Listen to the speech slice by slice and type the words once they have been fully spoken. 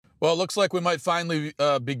Well, it looks like we might finally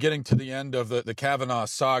be getting to the end of the Kavanaugh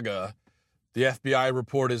saga. The FBI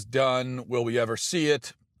report is done. Will we ever see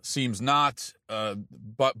it? Seems not.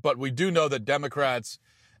 But we do know that Democrats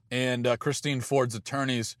and Christine Ford's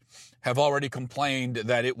attorneys have already complained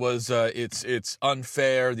that it was it's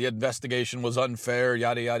unfair. The investigation was unfair.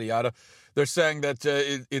 Yada yada yada. They're saying that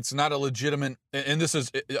it's not a legitimate, and this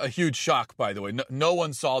is a huge shock, by the way. No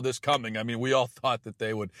one saw this coming. I mean, we all thought that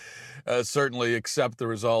they would certainly accept the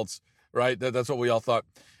results, right? That's what we all thought.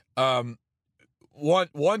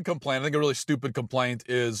 One complaint, I think a really stupid complaint,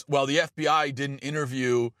 is, well, the FBI didn't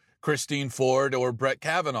interview Christine Ford or Brett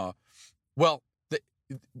Kavanaugh. Well,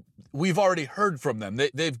 we've already heard from them.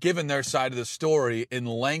 They've given their side of the story in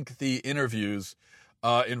lengthy interviews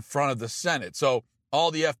in front of the Senate. So all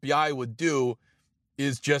the FBI would do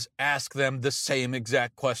is just ask them the same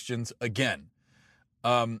exact questions again,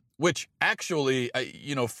 which actually,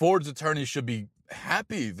 Ford's attorney should be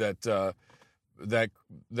happy that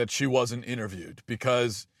she wasn't interviewed,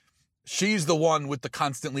 because she's the one with the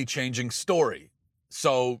constantly changing story.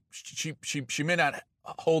 So she may not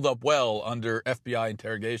hold up well under FBI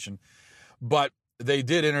interrogation, but they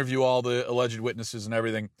did interview all the alleged witnesses and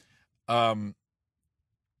everything,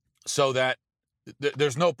 so that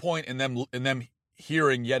there's no point in them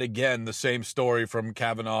hearing yet again the same story from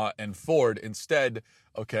Kavanaugh and Ford. Instead,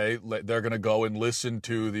 okay, they're going to go and listen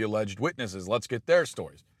to the alleged witnesses. Let's get their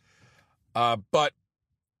stories. But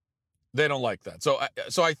they don't like that. So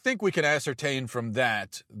I think we can ascertain from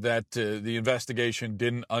that the investigation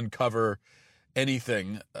didn't uncover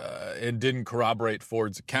anything and didn't corroborate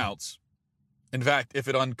Ford's accounts. In fact, if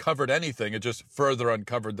it uncovered anything, it just further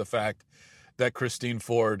uncovered the fact that Christine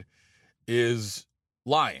Ford is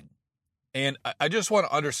lying. And I just want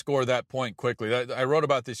to underscore that point quickly. I wrote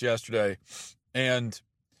about this yesterday, and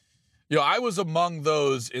I was among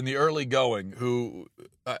those in the early going who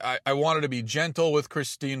I wanted to be gentle with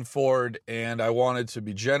Christine Ford, and I wanted to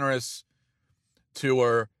be generous to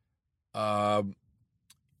her,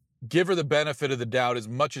 give her the benefit of the doubt as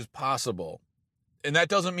much as possible. And that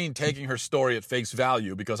doesn't mean taking her story at face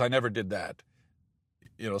value, because I never did that.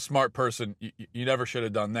 Smart person, you never should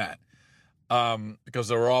have done that. Because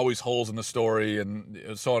there were always holes in the story and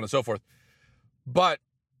so on and so forth. But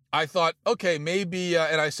I thought, okay, maybe,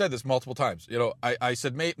 and I said this multiple times, I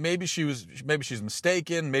said, maybe she's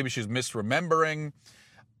mistaken. Maybe she's misremembering.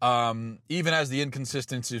 Even as the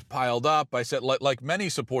inconsistencies piled up, I said, like many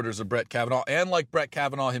supporters of Brett Kavanaugh, and like Brett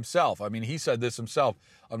Kavanaugh himself, I mean, he said this himself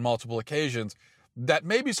on multiple occasions, that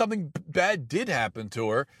maybe something bad did happen to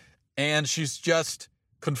her, and she's just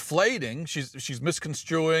conflating, she's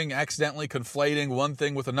misconstruing, accidentally conflating one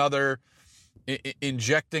thing with another,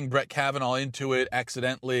 injecting Brett Kavanaugh into it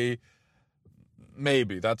accidentally.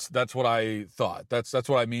 Maybe that's what I thought. That's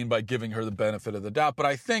what I mean by giving her the benefit of the doubt. But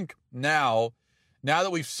I think now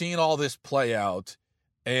that we've seen all this play out,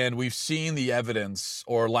 and we've seen the evidence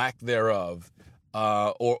or lack thereof,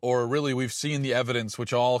 or really we've seen the evidence,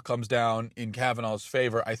 which all comes down in Kavanaugh's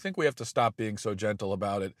favor, I think we have to stop being so gentle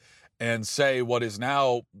about it and say what is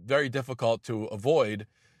now very difficult to avoid,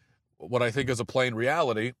 what I think is a plain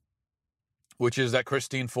reality, which is that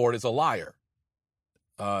Christine Ford is a liar.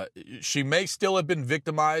 She may still have been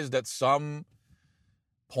victimized at some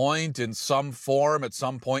point, in some form, at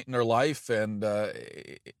some point in her life, and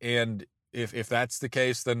if that's the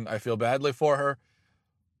case, then I feel badly for her,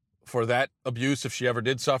 for that abuse, if she ever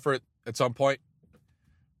did suffer it at some point.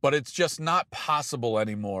 But it's just not possible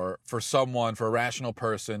anymore for a rational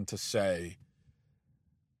person to say,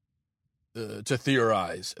 to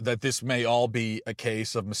theorize that this may all be a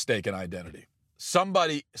case of mistaken identity.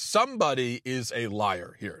 Somebody is a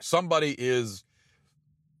liar here. Somebody is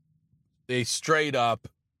a straight up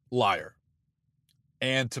liar.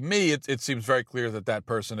 And to me, it seems very clear that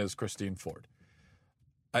person is Christine Ford.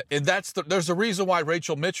 And there's a reason why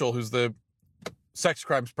Rachel Mitchell, who's the sex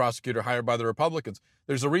crimes prosecutor hired by the Republicans,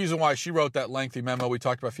 there's a reason why she wrote that lengthy memo we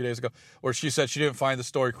talked about a few days ago, where she said she didn't find the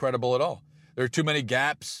story credible at all. There are too many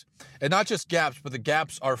gaps, and not just gaps, but the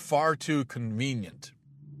gaps are far too convenient,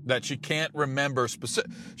 that she can't remember,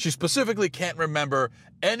 she specifically can't remember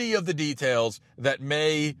any of the details that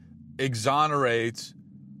may exonerate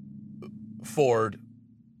Ford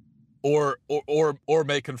or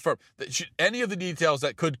may confirm. Any of the details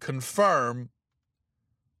that could confirm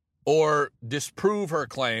or disprove her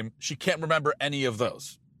claim, she can't remember any of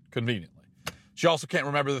those, conveniently. She also can't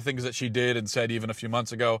remember the things that she did and said even a few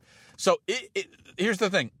months ago. So here's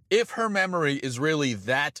the thing. If her memory is really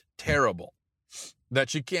that terrible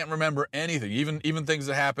that she can't remember anything, even things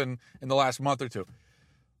that happened in the last month or two,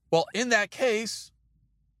 well, in that case,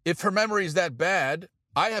 if her memory is that bad,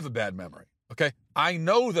 I have a bad memory. Okay? I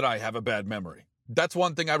know that I have a bad memory. That's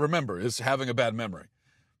one thing I remember, is having a bad memory.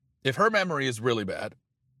 If her memory is really bad,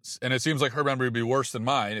 and it seems like her memory would be worse than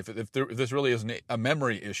mine, if this really is a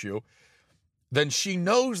memory issue, then she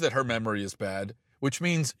knows that her memory is bad, which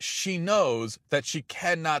means she knows that she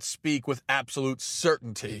cannot speak with absolute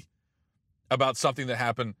certainty about something that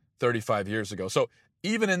happened 35 years ago. So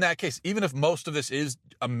even in that case, even if most of this is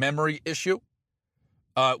a memory issue,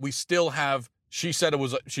 we still have, she said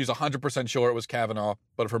she's 100% sure it was Kavanaugh,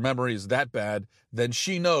 but if her memory is that bad, then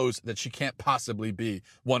she knows that she can't possibly be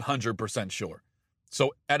 100% sure.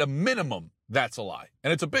 So at a minimum, that's a lie.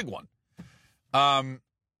 And it's a big one.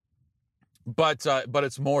 But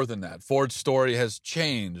it's more than that. Ford's story has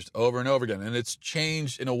changed over and over again, and it's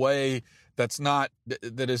changed in a way that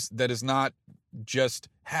is not just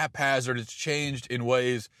haphazard. It's changed in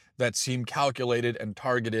ways that seem calculated and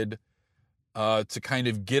targeted to kind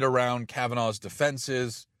of get around Kavanaugh's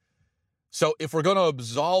defenses. So if we're going to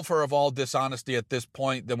absolve her of all dishonesty at this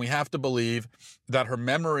point, then we have to believe that her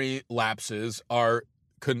memory lapses are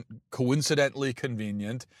coincidentally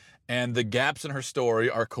convenient, and the gaps in her story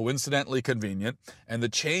are coincidentally convenient, and the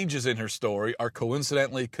changes in her story are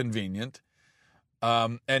coincidentally convenient.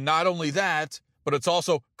 And not only that, but it's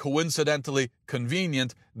also coincidentally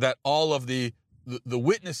convenient that all of the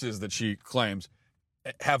witnesses that she claims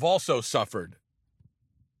have also suffered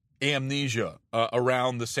amnesia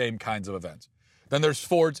around the same kinds of events. Then there's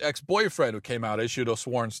Ford's ex-boyfriend, who came out, issued a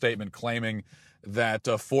sworn statement claiming that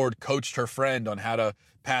Ford coached her friend on how to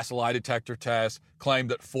pass a lie detector test, claimed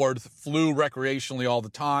that Ford flew recreationally all the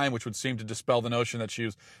time, which would seem to dispel the notion that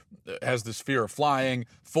she has this fear of flying.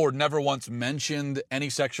 Ford never once mentioned any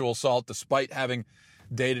sexual assault, despite having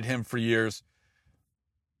dated him for years.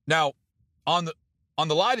 Now, on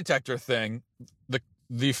the lie detector thing,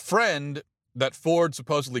 the friend that Ford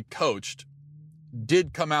supposedly coached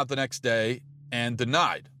did come out the next day and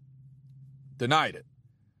denied it.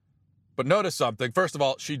 But notice something. First of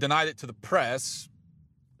all, she denied it to the press.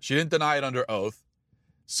 She didn't deny it under oath.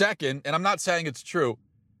 Second, and I'm not saying it's true,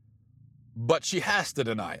 but she has to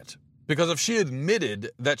deny it. Because if she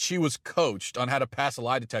admitted that she was coached on how to pass a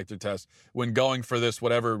lie detector test when going for this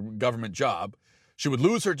whatever government job, she would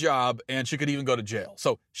lose her job and she could even go to jail.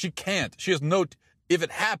 So she can't. If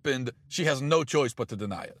it happened, she has no choice but to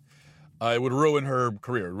deny it. It would ruin her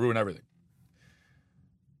career, ruin everything.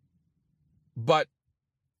 But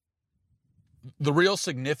the real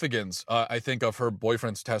significance, I think, of her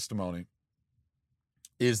boyfriend's testimony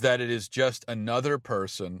is that it is just another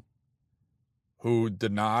person who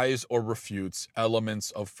denies or refutes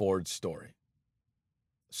elements of Ford's story.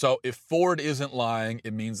 So if Ford isn't lying,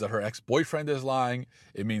 it means that her ex-boyfriend is lying.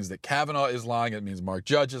 It means that Kavanaugh is lying. It means Mark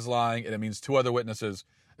Judge is lying. And it means two other witnesses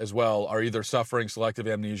as well are either suffering selective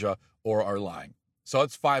amnesia or are lying. So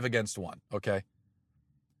it's 5 against 1, okay?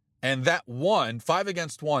 And that 5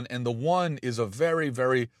 against 1, and the 1 is a very,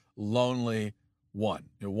 very lonely 1.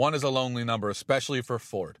 1 is a lonely number, especially for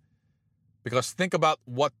Ford. Because think about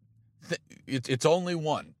it's only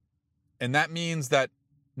 1. And that means that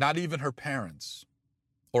not even her parents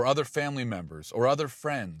or other family members or other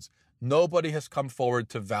friends, nobody has come forward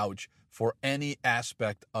to vouch for any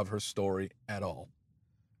aspect of her story at all.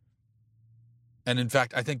 And in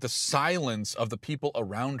fact, I think the silence of the people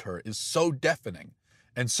around her is so deafening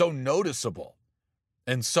and so noticeable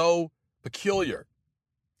and so peculiar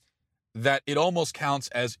that it almost counts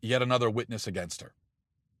as yet another witness against her.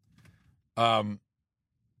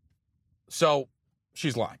 So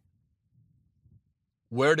she's lying.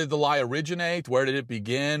 Where did the lie originate? Where did it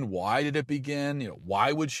begin? Why did it begin?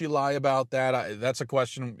 Why would she lie about that? That's a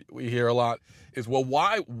question we hear a lot. Is, well,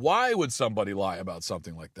 why would somebody lie about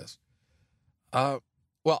something like this? Well,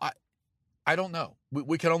 I don't know.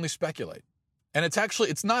 We can only speculate. And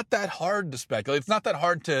it's not that hard to speculate. It's not that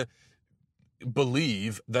hard to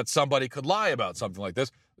believe that somebody could lie about something like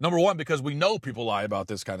this. Number one, because we know people lie about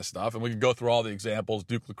this kind of stuff, and we can go through all the examples: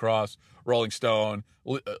 Duke Lacrosse, Rolling Stone,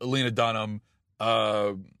 Lena Dunham,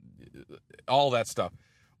 all that stuff.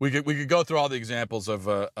 We could go through all the examples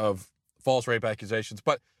of false rape accusations,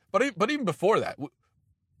 but even before that,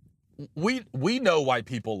 we know why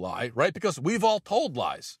people lie, right? Because we've all told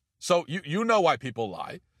lies, so you know why people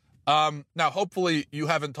lie. Now, hopefully, you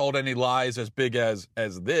haven't told any lies as big as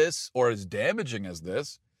this or as damaging as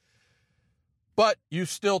this, but you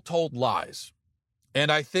still told lies. And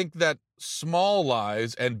I think that small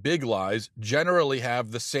lies and big lies generally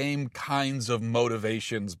have the same kinds of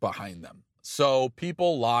motivations behind them. So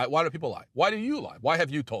people lie. Why do people lie? Why do you lie? Why have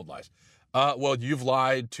you told lies? Well, you've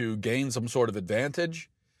lied to gain some sort of advantage.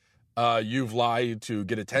 You've lied to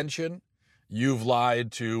get attention. You've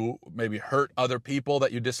lied to maybe hurt other people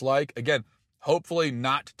that you dislike. Again, Hopefully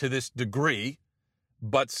not to this degree,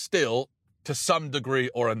 but still to some degree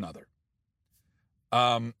or another.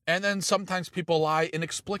 And then sometimes people lie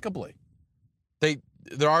inexplicably.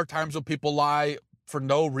 There are times when people lie for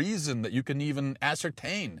no reason that you can even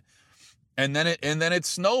ascertain. And then it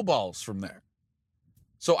snowballs from there.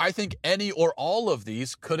 So I think any or all of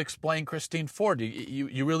these could explain Christine Ford.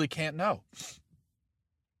 You really can't know.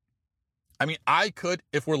 I mean, I could,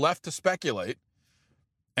 if we're left to speculate,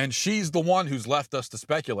 and she's the one who's left us to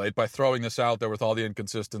speculate by throwing this out there with all the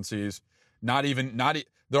inconsistencies.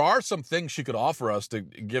 There are some things she could offer us to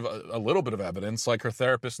give a little bit of evidence, like her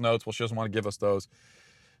therapist notes. Well, she doesn't want to give us those.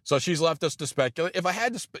 So she's left us to speculate. If I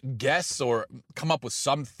had to guess or come up with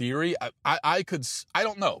some theory, I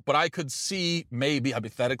don't know, but I could see maybe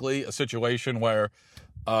hypothetically a situation where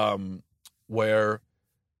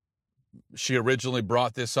she originally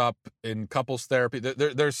brought this up in couples therapy.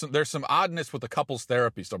 There's some oddness with the couples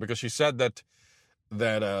therapy stuff, because she said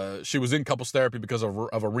that she was in couples therapy because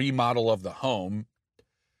of a remodel of the home,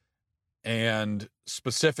 and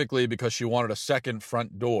specifically because she wanted a second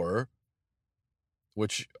front door,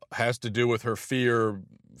 which has to do with her fear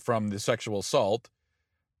from the sexual assault.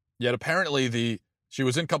 Yet apparently she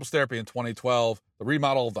was in couples therapy in 2012. The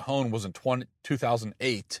remodel of the home was in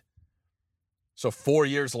 2008. So 4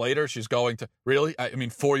 years later, she's going to, really? I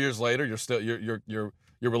mean, 4 years later, your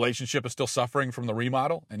relationship is still suffering from the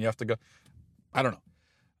remodel, and you have to go. I don't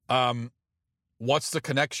know. What's the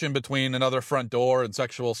connection between another front door and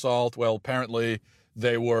sexual assault? Well, apparently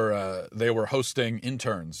they were hosting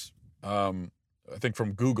interns, I think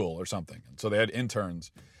from Google or something. And so they had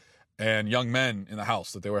interns and young men in the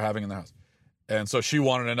house that they were having in the house. And so she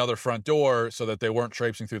wanted another front door so that they weren't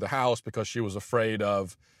traipsing through the house, because she was afraid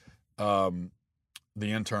of the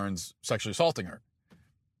interns sexually assaulting her.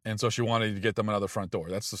 And so she wanted to get them another front door.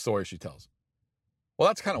 That's the story she tells. Well,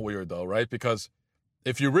 that's kind of weird though, right? Because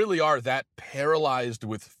if you really are that paralyzed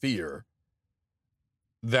with fear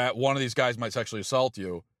that one of these guys might sexually assault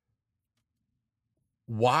you,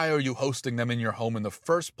 why are you hosting them in your home in the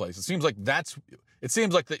first place? It seems like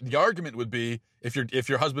the argument would be, if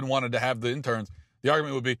your husband wanted to have the interns, the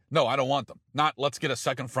argument would be, no, I don't want them. Not, let's get a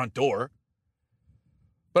second front door.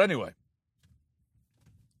 But anyway,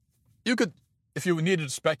 if you needed to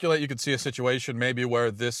speculate, you could see a situation maybe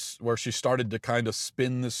where she started to kind of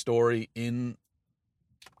spin this story in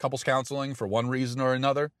couples counseling for one reason or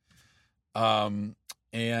another. And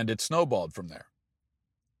it snowballed from there.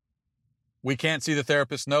 We can't see the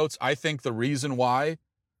therapist notes. I think the reason why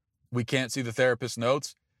we can't see the therapist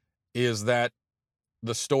notes is that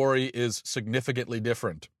the story is significantly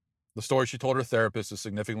different. The story she told her therapist is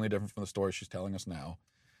significantly different from the story she's telling us now,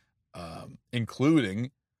 including,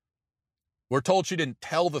 we're told she didn't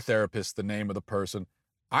tell the therapist the name of the person.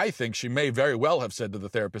 I think she may very well have said to the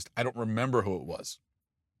therapist, I don't remember who it was.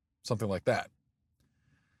 Something like that.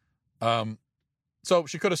 So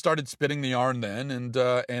she could have started spinning the yarn then, and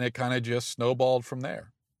it kind of just snowballed from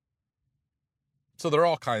there. So there are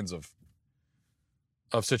all kinds of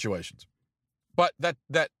situations, but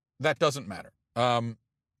that doesn't matter. The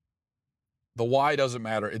why doesn't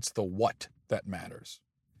matter. It's the what that matters.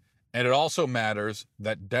 And it also matters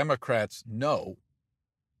that Democrats know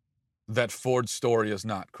that Ford's story is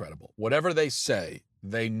not credible. Whatever they say,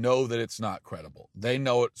 they know that it's not credible. They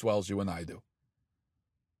know it as well as you and I do.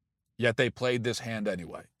 Yet they played this hand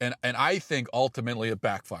anyway. And I think ultimately it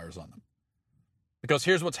backfires on them. Because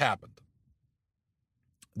here's what's happened.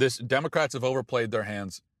 Democrats have overplayed their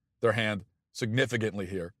hand significantly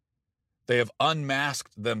here. They have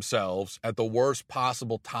unmasked themselves at the worst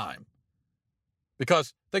possible time.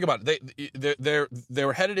 Because think about it, they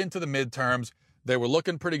were headed into the midterms. They were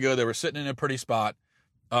looking pretty good. They were sitting in a pretty spot.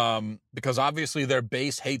 Because obviously their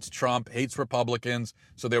base hates Trump, hates Republicans,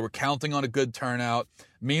 so they were counting on a good turnout.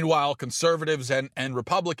 Meanwhile, conservatives and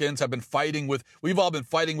Republicans we've all been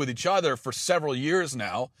fighting with each other for several years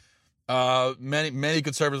now. Many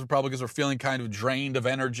conservatives and Republicans are feeling kind of drained of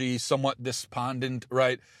energy, somewhat despondent,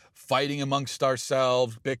 right? Fighting amongst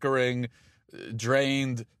ourselves, bickering,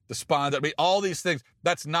 drained, despondent. I mean, all these things,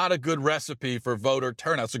 that's not a good recipe for voter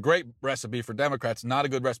turnout. It's a great recipe for Democrats, not a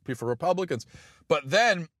good recipe for Republicans. But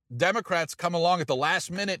then Democrats come along at the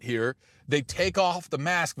last minute here. They take off the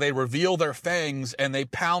mask, they reveal their fangs, and they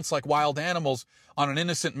pounce like wild animals on an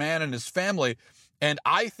innocent man and his family. And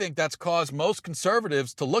I think that's caused most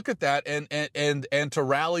conservatives to look at that and to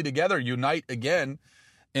rally together, unite again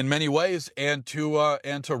in many ways, and to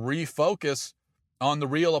refocus on the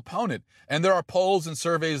real opponent. And there are polls and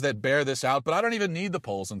surveys that bear this out, but I don't even need the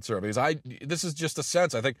polls and surveys. This is just a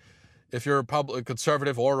sense. I think if you're a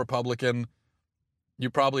conservative or Republican, You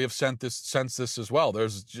probably have sensed this as well.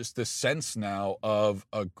 There's just this sense now of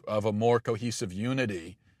a more cohesive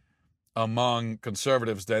unity among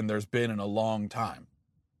conservatives than there's been in a long time.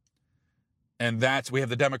 And we have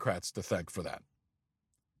the Democrats to thank for that.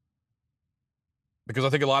 Because I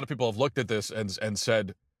think a lot of people have looked at this and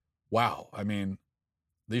said, wow, I mean,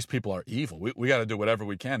 these people are evil. We got to do whatever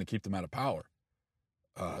we can to keep them out of power.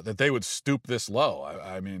 That they would stoop this low.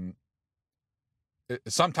 I mean,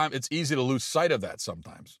 sometimes it's easy to lose sight of that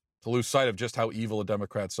sometimes, to lose sight of just how evil the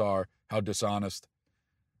Democrats are, how dishonest.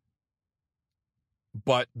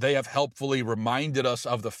 But they have helpfully reminded us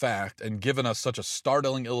of the fact and given us such a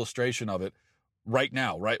startling illustration of it right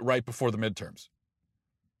now, right before the midterms.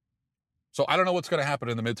 So I don't know what's going to happen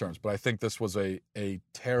in the midterms, but I think this was a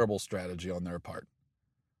terrible strategy on their part.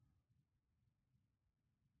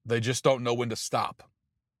 They just don't know when to stop.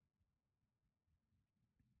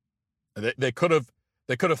 They could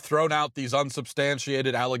have thrown out these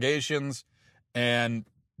unsubstantiated allegations and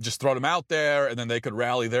just thrown them out there, and then they could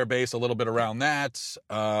rally their base a little bit around that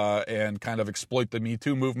and kind of exploit the Me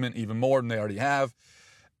Too movement even more than they already have,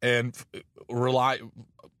 and rely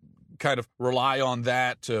on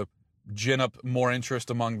that to gin up more interest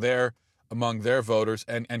among their voters,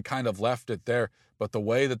 and kind of left it there. But the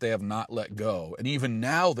way that they have not let go, and even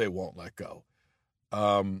now they won't let go,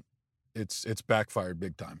 it's backfired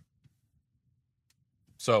big time.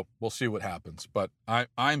 So we'll see what happens. But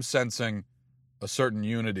I'm sensing a certain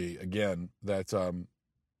unity again that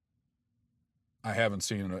I haven't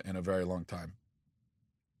seen in a very long time,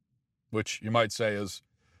 which you might say is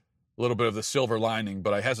a little bit of the silver lining,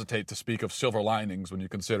 but I hesitate to speak of silver linings when you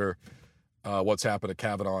consider what's happened to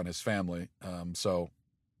Kavanaugh and his family. So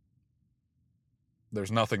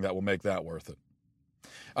there's nothing that will make that worth it.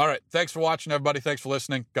 All right. Thanks for watching, everybody. Thanks for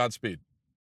listening. Godspeed.